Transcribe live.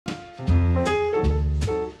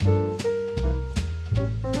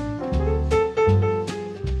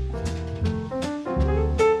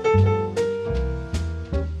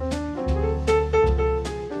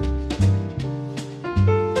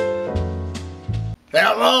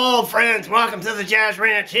Hello, friends. Welcome to the Jazz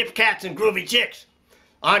Ranch, hip cats and groovy chicks.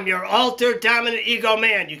 I'm your alter dominant ego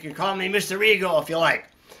man. You can call me Mr. Ego if you like.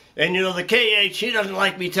 And you know, the KH, he doesn't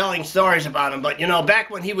like me telling stories about him, but you know, back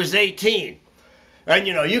when he was 18, and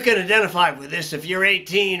you know, you can identify with this if you're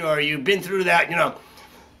 18 or you've been through that, you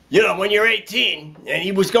know, when you're 18 and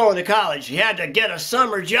he was going to college, he had to get a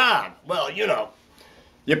summer job. Well, you know,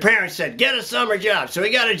 your parents said, get a summer job. So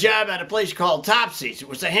he got a job at a place called Topsy's. It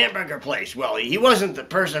was a hamburger place. Well, he wasn't the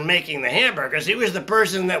person making the hamburgers. He was the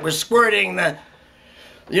person that was squirting the,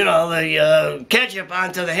 you know, the ketchup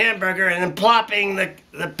onto the hamburger and then plopping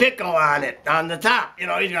the pickle on it, on the top. You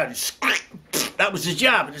know, he got, that was his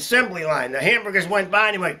job, an assembly line. The hamburgers went by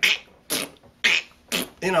and he went,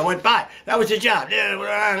 you know, went by. That was his job. Yeah,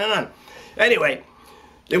 on and on. Anyway,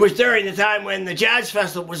 it was during the time when the Jazz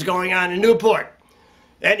Festival was going on in Newport.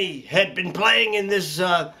 And he had been playing in this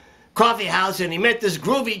coffee house, and he met this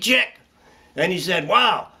groovy chick. And he said,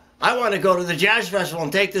 wow, I want to go to the Jazz Festival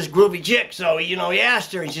and take this groovy chick. So, you know, he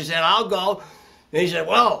asked her, and she said, I'll go. And he said,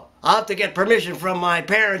 well, I'll have to get permission from my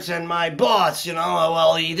parents and my boss, you know.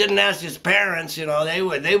 Well, he didn't ask his parents, you know.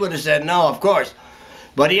 They would have said no, of course.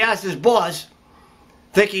 But he asked his boss,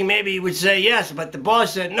 thinking maybe he would say yes. But the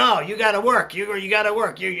boss said, no, you got to work. You got to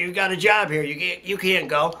work. You got a job here. You can't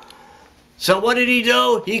go. So what did he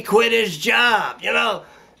do? He quit his job. You know,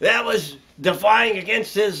 that was defying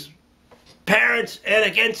against his parents and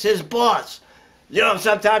against his boss. You know,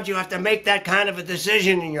 sometimes you have to make that kind of a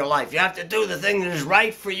decision in your life. You have to do the thing that is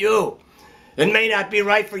right for you. It may not be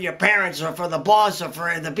right for your parents or for the boss or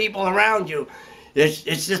for the people around you.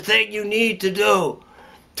 It's the thing you need to do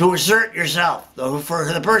to assert yourself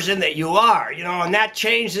for the person that you are. You know, and that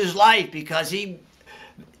changed his life because he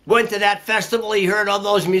went to that festival, he heard all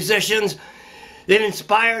those musicians. It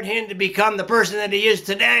inspired him to become the person that he is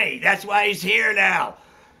today. That's why he's here now.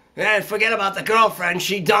 And forget about the girlfriend,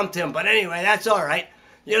 she dumped him. But anyway, that's all right.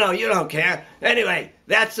 You know, you don't care. Anyway,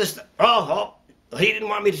 that's the... Oh, he didn't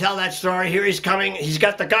want me to tell that story. Here he's coming. He's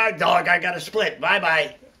got the guard dog. I got to split.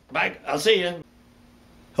 Bye-bye. Bye. I'll see you.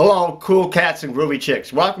 Hello, cool cats and groovy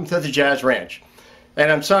chicks. Welcome to the Jazz Ranch.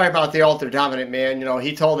 And I'm sorry about the alter dominant man. You know,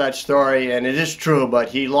 he told that story, and it is true, but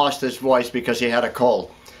he lost his voice because he had a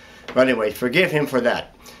cold. But anyway, forgive him for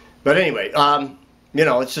that. But anyway, you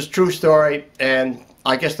know, it's a true story, and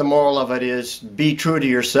I guess the moral of it is be true to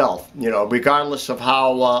yourself, you know, regardless of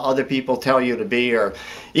how other people tell you to be, or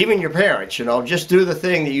even your parents, you know. Just do the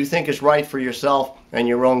thing that you think is right for yourself and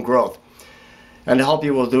your own growth. And I hope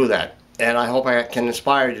you will do that. And I hope I can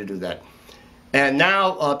inspire you to do that. And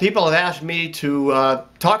now people have asked me to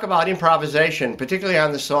talk about improvisation, particularly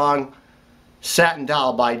on the song Satin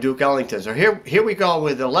Doll by Duke Ellington. So here we go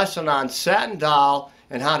with a lesson on Satin Doll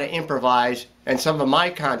and how to improvise and some of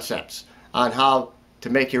my concepts on how to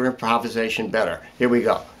make your improvisation better. Here we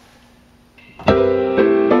go.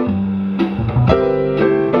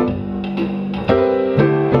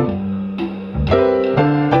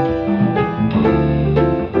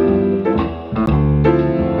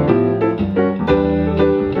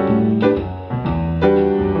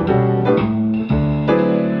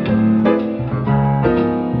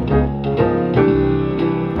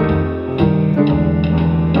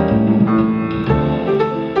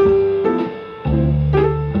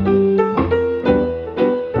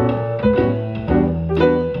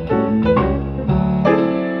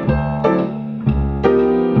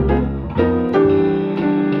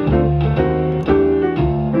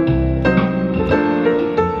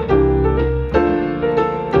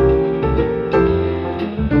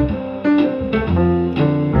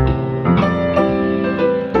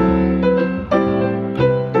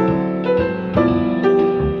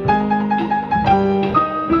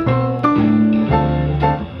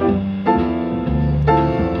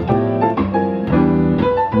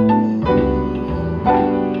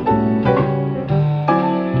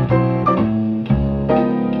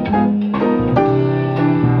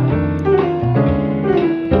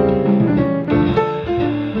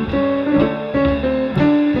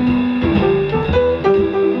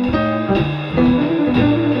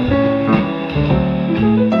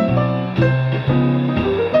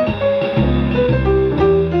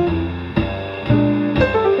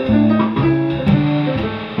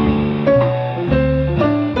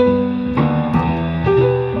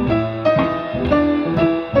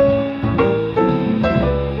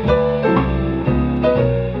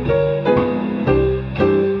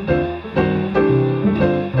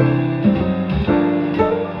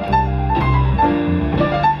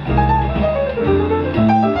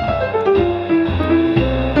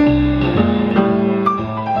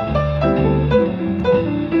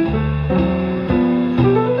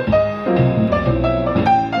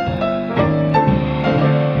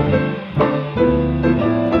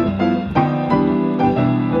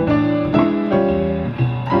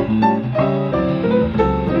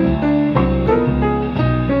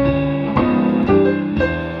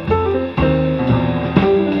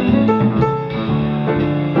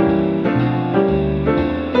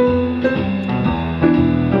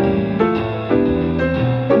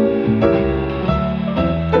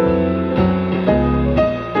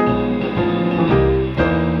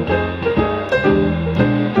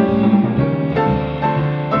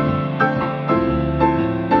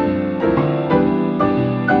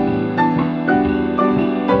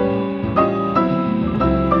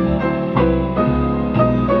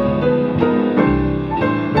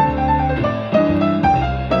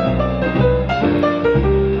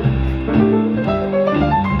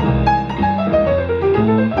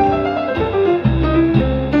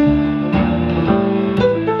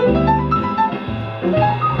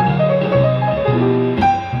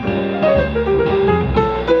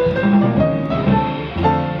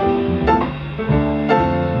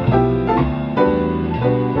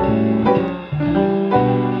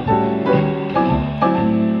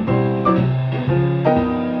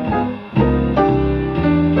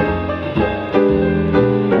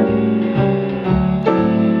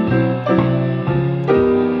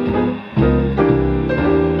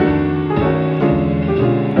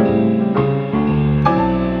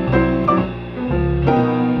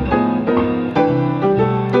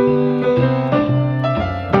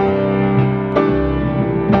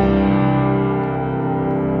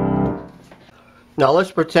 Now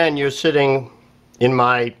let's pretend you're sitting in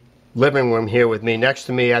my living room here with me, next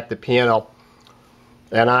to me at the piano,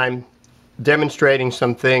 and I'm demonstrating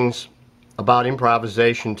some things about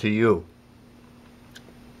improvisation to you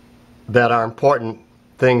that are important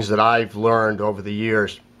things that I've learned over the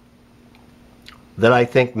years that I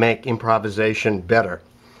think make improvisation better.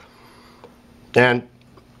 And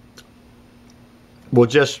we'll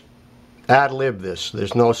just ad-lib this.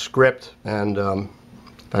 There's no script, and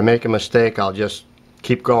if I make a mistake, I'll just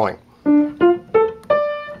keep going.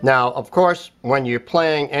 Now, of course, when you're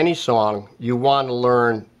playing any song, you want to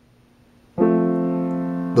learn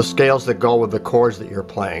the scales that go with the chords that you're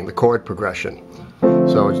playing, the chord progression.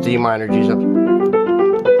 So it's D minor, G.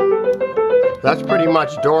 That's pretty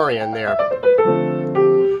much Dorian there.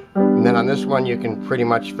 And then on this one, you can pretty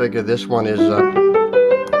much figure this one is, you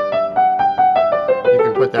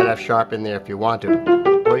can put that F sharp in there if you want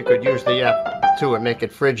to. Or you could use the F too and make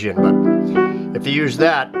it Phrygian. But if you use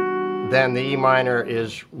that, then the E minor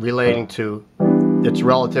is relating to its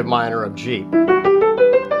relative minor of G.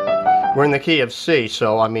 We're in the key of C,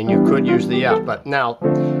 so I mean you could use the F. But now,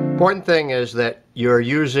 important thing is that you're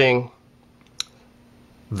using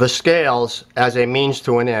the scales as a means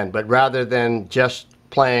to an end, but rather than just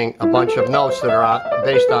playing a bunch of notes that are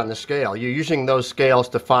based on the scale, you're using those scales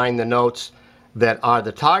to find the notes that are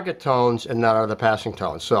the target tones and that are the passing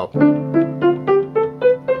tones. So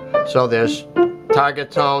there's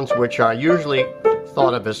target tones, which are usually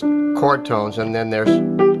thought of as chord tones, and then there's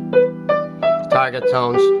target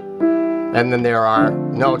tones, and then there are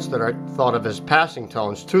notes that are thought of as passing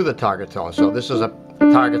tones to the target tone. So this is a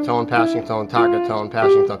target tone, passing tone, target tone,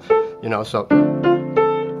 passing tone, you know, so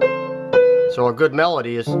a good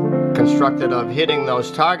melody is constructed of hitting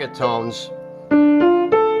those target tones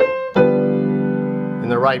in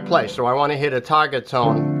the right place. So I want to hit a target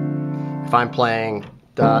tone if I'm playing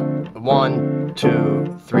 1,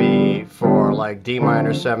 2, 3, 4, like D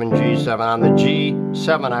minor 7, G7. On the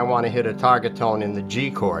G7 I want to hit a target tone in the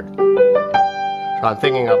G chord. So I'm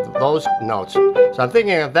thinking of those notes. So I'm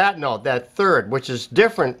thinking of that note, that third, which is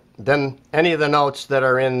different than any of the notes that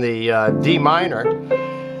are in the D minor,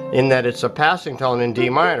 in that it's a passing tone in D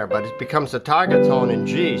minor, but it becomes a target tone in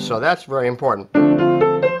G, so that's very important.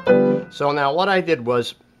 So now what I did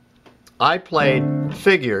was I played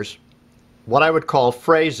figures, what I would call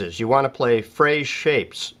phrases. You want to play phrase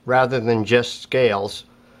shapes rather than just scales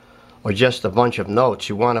or just a bunch of notes.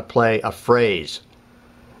 You want to play a phrase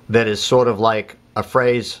that is sort of like a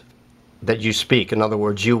phrase that you speak. In other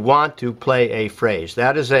words, you want to play a phrase.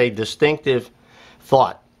 That is a distinctive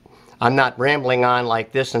thought. I'm not rambling on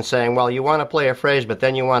like this and saying, well, you want to play a phrase, but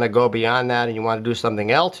then you want to go beyond that and you want to do something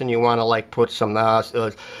else, and you want to like put some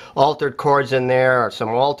altered chords in there or some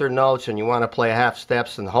altered notes, and you want to play half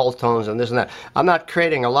steps and whole tones and this and that. I'm not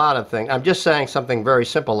creating a lot of things. I'm just saying something very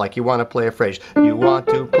simple, like you want to play a phrase. You want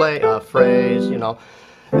to play a phrase, you know.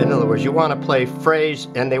 In other words, you want to play phrase,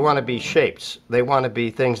 and they want to be shapes. They want to be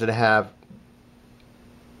things that have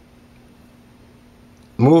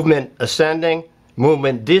movement ascending,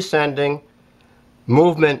 movement descending,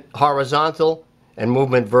 movement horizontal, and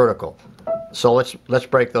movement vertical. So let's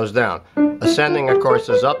break those down. Ascending, of course,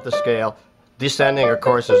 is up the scale. Descending, of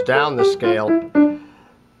course, is down the scale.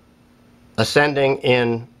 Ascending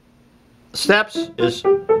in steps is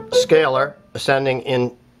scalar. Ascending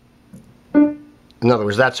in other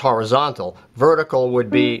words, that's horizontal. Vertical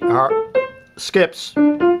would be skips.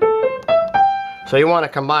 So you want to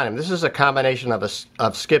combine them. This is a combination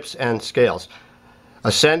of skips and scales.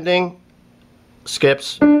 Ascending,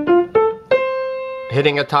 skips,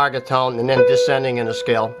 hitting a target tone, and then descending in a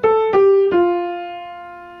scale.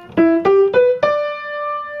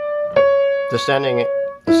 Descending,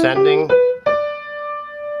 ascending,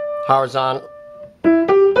 horizontal,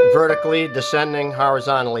 vertically, descending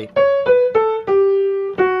horizontally.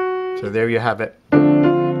 So there you have it.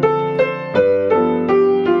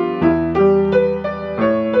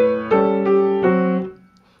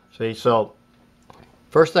 See, so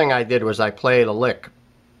first thing I did was I played a lick,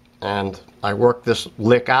 and I worked this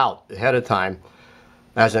lick out ahead of time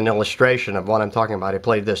as an illustration of what I'm talking about. I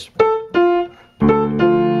played this.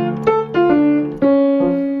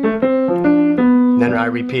 Then I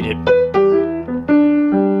repeated.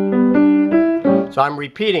 So I'm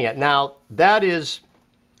repeating it. Now that is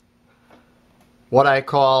what I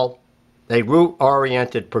call a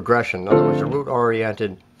root-oriented progression. In other words, a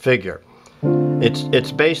root-oriented figure.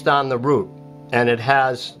 It's based on the root, and it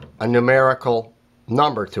has a numerical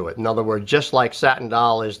number to it. In other words, just like Satin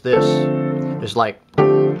Doll is this, is like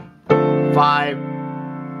 5.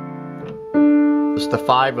 It's the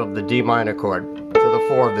 5 of the D minor chord to the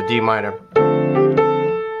 4 of the D minor.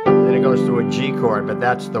 Then it goes to a G chord, but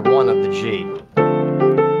that's the 1 of the G.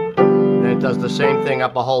 Then it does the same thing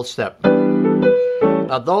up a whole step.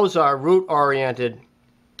 Now those are root-oriented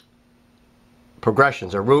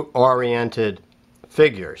progressions, or root-oriented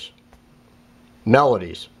figures,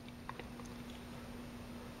 melodies.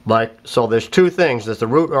 Like, so there's two things. There's the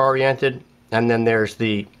root-oriented, and then there's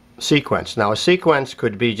the sequence. Now a sequence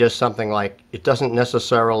could be just something like, it doesn't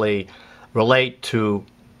necessarily relate to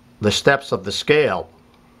the steps of the scale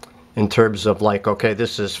in terms of like, okay,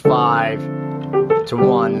 this is 5 to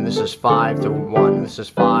 1, and this is 5 to 1, and this is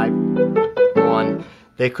 5, 1.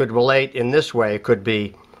 They could relate in this way. It could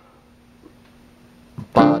be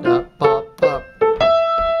ba-da-ba-ba,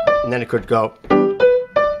 and then it could go.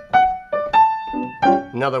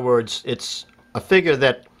 In other words, it's a figure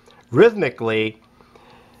that rhythmically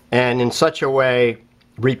and in such a way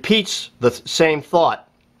repeats the same thought,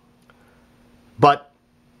 but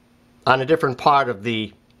on a different part of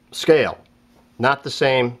the scale, not the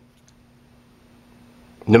same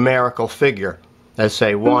numerical figure as,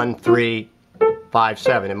 say, 1, 3, 5,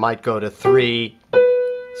 7. It might go to 3,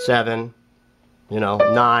 7,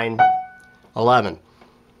 9, 11.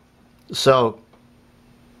 So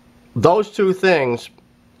those two things,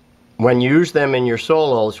 when you use them in your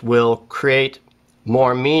solos, will create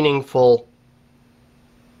more meaningful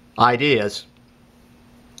ideas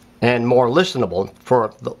and more listenable.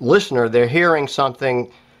 For the listener, they're hearing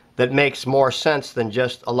something that makes more sense than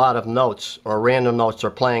just a lot of notes or random notes or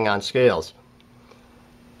playing on scales.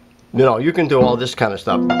 You can do all this kind of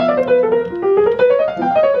stuff.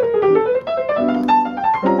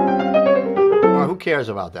 Or who cares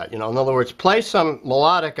about that? In other words, play some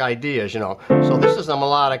melodic ideas, So this is a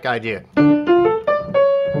melodic idea.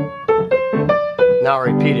 Now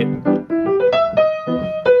repeat it.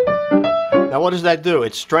 Now what does that do?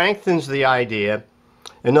 It strengthens the idea.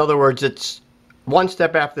 In other words, it's one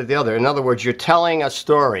step after the other. In other words, you're telling a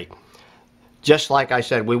story. Just like I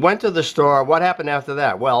said, we went to the store. What happened after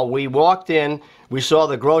that? Well, we walked in, we saw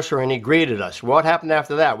the grocer, and he greeted us. What happened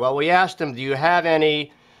after that? Well, we asked him, do you have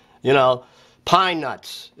any, pine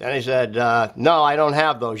nuts? And he said, no, I don't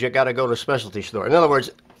have those. You got to go to a specialty store. In other words,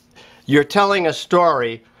 you're telling a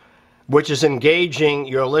story which is engaging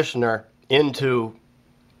your listener into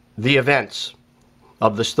the events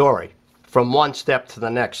of the story from one step to the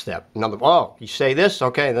next step. Oh, you say this?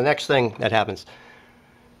 Okay, the next thing that happens.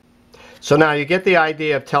 So now you get the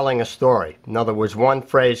idea of telling a story. In other words, one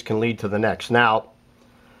phrase can lead to the next. Now,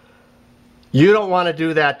 you don't want to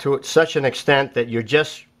do that to such an extent that you're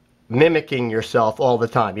just mimicking yourself all the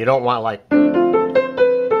time. You don't want like,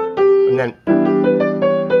 and then,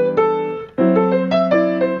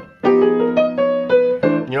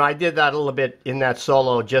 I did that a little bit in that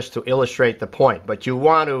solo just to illustrate the point, but you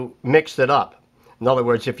want to mix it up. In other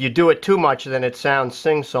words, if you do it too much, then it sounds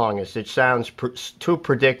sing-songish. It sounds too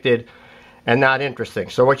predicted and not interesting.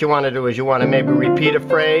 So what you want to do is you want to maybe repeat a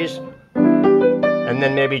phrase and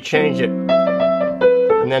then maybe change it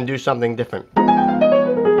and then do something different.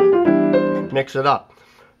 Mix it up.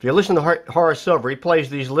 If you listen to Horace Silver, he plays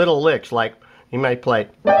these little licks, like he might play,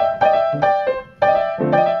 and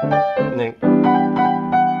then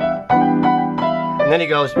he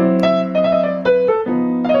goes.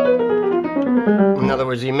 In other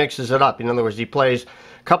words, he mixes it up. In other words, he plays a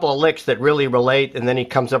couple of licks that really relate, and then he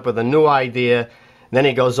comes up with a new idea, and then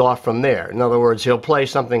he goes off from there. In other words, he'll play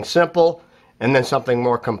something simple and then something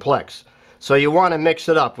more complex. So you want to mix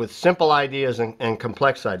it up with simple ideas and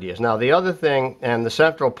complex ideas. Now, the other thing, and the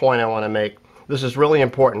central point I want to make, this is really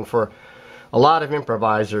important for a lot of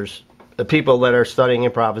improvisers, the people that are studying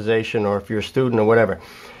improvisation, or if you're a student or whatever.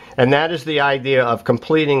 And that is the idea of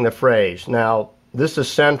completing the phrase. Now, this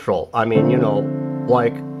is central. I mean,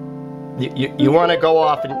 like, you want to go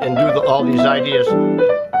off and do all these ideas.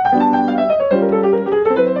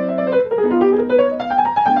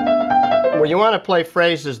 Well, you want to play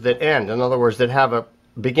phrases that end. In other words, that have a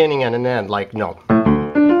beginning and an end, like, no.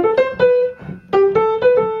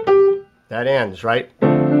 That ends, right?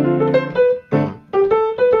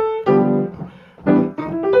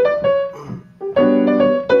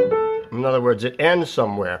 In other words, it ends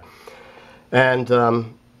somewhere. And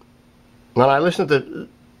when I listen to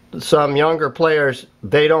some younger players,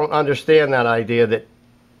 they don't understand that idea that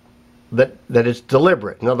it's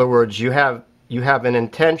deliberate. In other words, you have an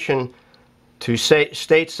intention to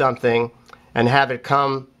state something and have it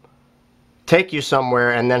take you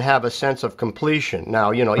somewhere, and then have a sense of completion.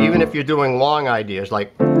 Now, even if you're doing long ideas,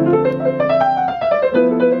 like,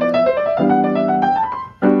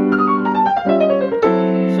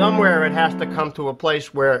 somewhere it has to come to a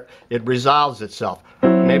place where it resolves itself.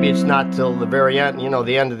 Maybe it's not till the very end,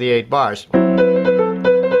 the end of the 8 bars.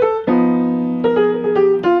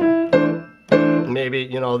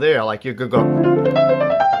 maybe, you know, there, like you could go.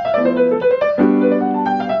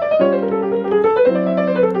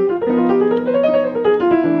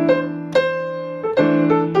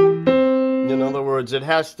 In other words, it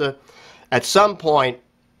has to, at some point,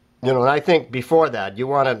 you know, and I think before that, you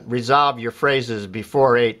want to resolve your phrases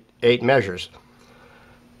before eight measures.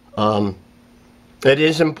 It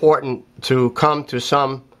is important to come to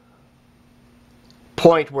some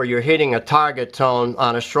point where you're hitting a target tone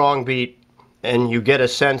on a strong beat and you get a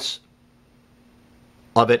sense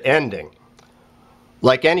of it ending.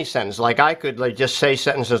 Like any sentence, like I could like just say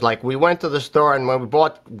sentences like, we went to the store and when we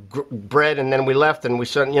bought bread and then we left and we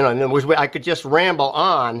said, you know, and I could just ramble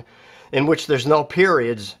on in which there's no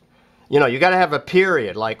periods. You know, you got to have a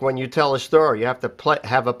period. Like when you tell a story, you have to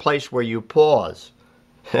have a place where you pause.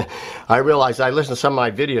 I realize I listen to some of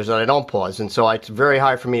my videos and I don't pause, and so it's very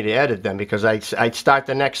hard for me to edit them because I'd start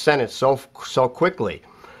the next sentence so quickly.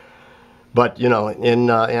 But you know,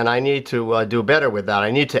 and I need to do better with that.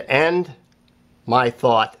 I need to end my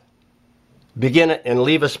thought, begin it, and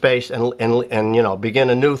leave a space, and you know,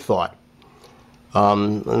 begin a new thought.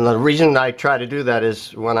 And the reason I try to do that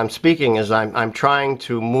is when I'm speaking is I'm trying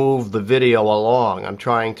to move the video along. I'm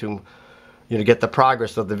trying to, you know, get the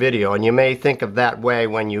progress of the video, and you may think of that way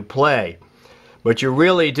when you play, but you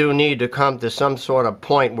really do need to come to some sort of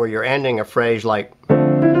point where you're ending a phrase like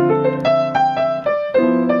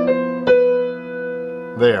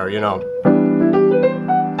there, you know.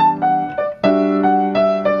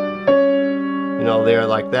 You know, there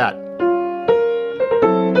like that.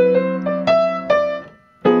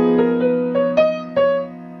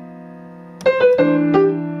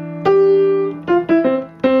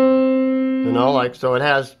 Like, so it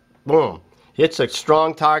has, boom, hits a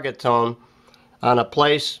strong target tone on a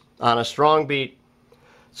place, on a strong beat,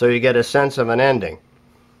 so you get a sense of an ending.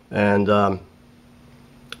 And well,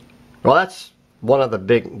 that's one of the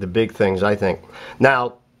big things, I think.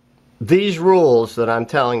 Now, these rules that I'm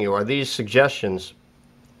telling you, or these suggestions,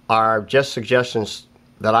 are just suggestions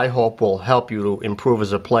that I hope will help you to improve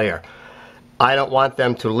as a player. I don't want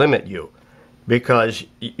them to limit you, because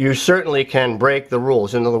you certainly can break the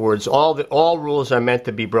rules. In other words, all rules are meant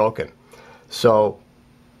to be broken. So,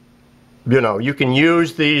 you know, you can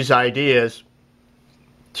use these ideas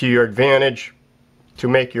to your advantage to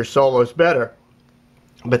make your solos better,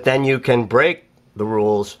 but then you can break the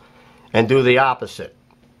rules and do the opposite.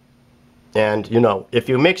 And, you know, if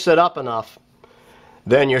you mix it up enough,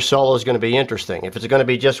 then your solo is going to be interesting. If it's going to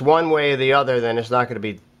be just one way or the other, then it's not going to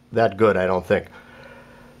be that good, I don't think.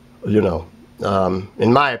 You know.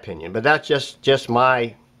 In my opinion, but that's just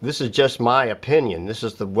my, this is just my opinion. This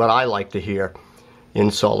is what I like to hear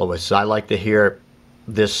in soloists. I like to hear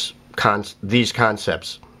these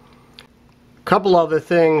concepts. A couple other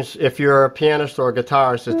things, if you're a pianist or a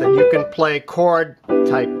guitarist, is that you can play chord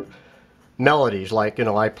type melodies. Like, you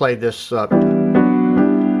know, I played this,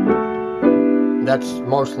 that's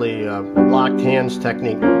mostly locked hands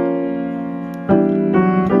technique.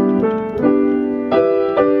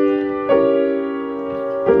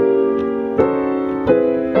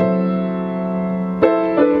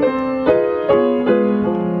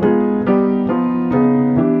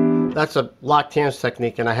 That's a locked hands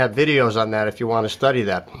technique, and I have videos on that if you want to study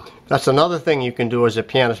that. That's another thing you can do as a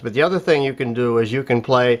pianist. But the other thing you can do is you can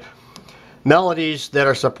play melodies that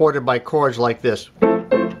are supported by chords like this.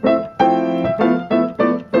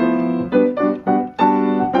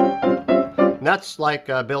 And that's like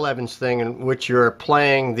Bill Evans' thing, in which you're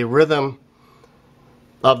playing the rhythm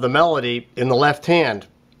of the melody in the left hand,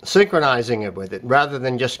 synchronizing it with it, rather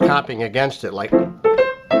than just copying against it like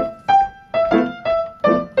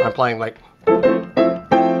I'm playing like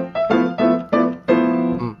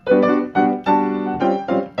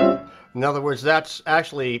In other words, that's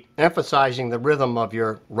actually emphasizing the rhythm of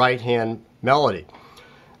your right hand melody.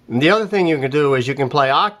 And the other thing you can do is you can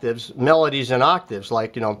play octaves, melodies in octaves,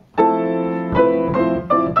 like, you know,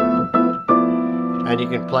 and you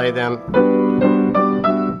can play them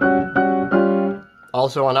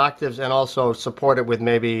also on octaves and also support it with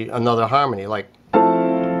maybe another harmony, like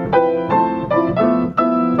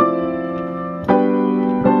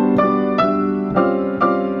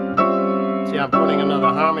I'm putting another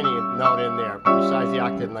harmony note in there besides the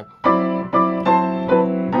octave.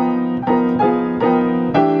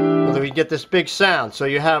 So we get this big sound. So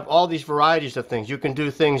you have all these varieties of things. You can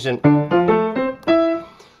do things in...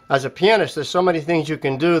 As a pianist, there's so many things you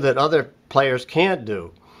can do that other players can't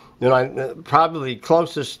do. You know, probably the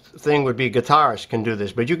closest thing would be guitarists can do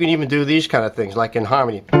this, but you can even do these kind of things, like in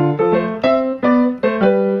harmony.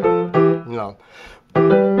 You know.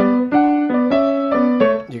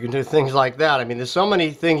 You can do things like that. I mean, there's so many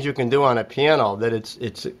things you can do on a piano that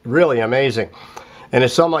it's really amazing. And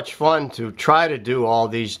it's so much fun to try to do all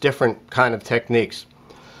these different kind of techniques.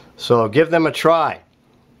 So give them a try.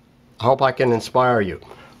 I hope I can inspire you.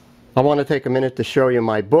 I want to take a minute to show you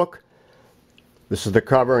my book. This is the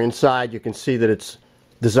cover. Inside you can see that it's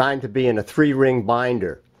designed to be in a 3-ring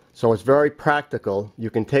binder. So it's very practical. You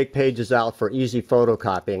can take pages out for easy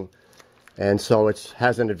photocopying. And so it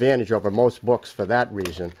has an advantage over most books for that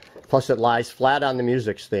reason. Plus it lies flat on the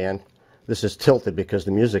music stand. This is tilted because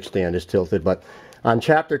the music stand is tilted. But on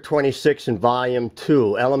chapter 26 in volume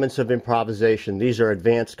 2, Elements of Improvisation, these are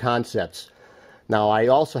advanced concepts. Now I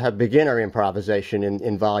also have beginner improvisation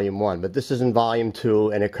in volume 1, but this is in volume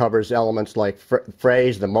 2, and it covers elements like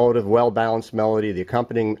phrase, the motive, well-balanced melody, the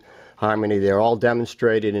accompanying harmony. They're all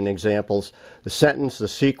demonstrated in examples. The sentence, the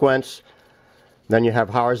sequence, then you have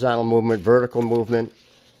horizontal movement, vertical movement,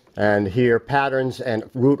 and here patterns and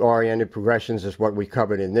root-oriented progressions is what we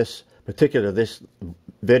covered in this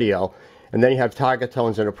video. And then you have target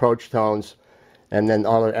tones and approach tones, and then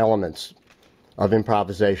other elements of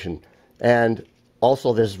improvisation. And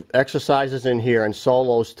also there's exercises in here and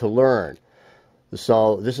solos to learn.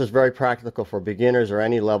 So this is very practical for beginners or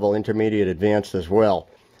any level, intermediate, advanced as well.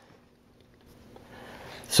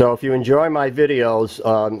 So if you enjoy my videos,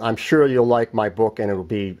 I'm sure you'll like my book, and it'll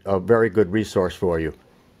be a very good resource for you.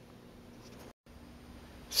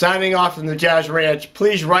 Signing off from the Jazz Ranch,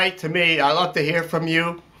 please write to me. I love to hear from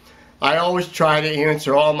you. I always try to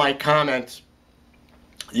answer all my comments.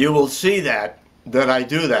 You will see that I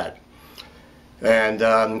do that. And,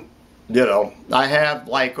 you know, I have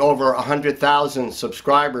like over 100,000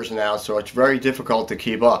 subscribers now, so it's very difficult to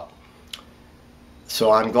keep up. So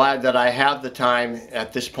I'm glad that I have the time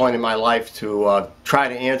at this point in my life to try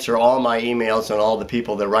to answer all my emails and all the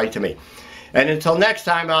people that write to me. And until next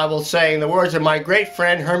time, I will say, in the words of my great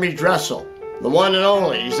friend Hermie Dressel, the one and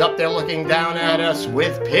only, he's up there looking down at us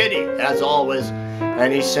with pity, as always,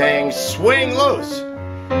 and he's saying, swing loose,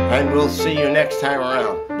 and we'll see you next time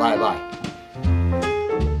around. Bye-bye.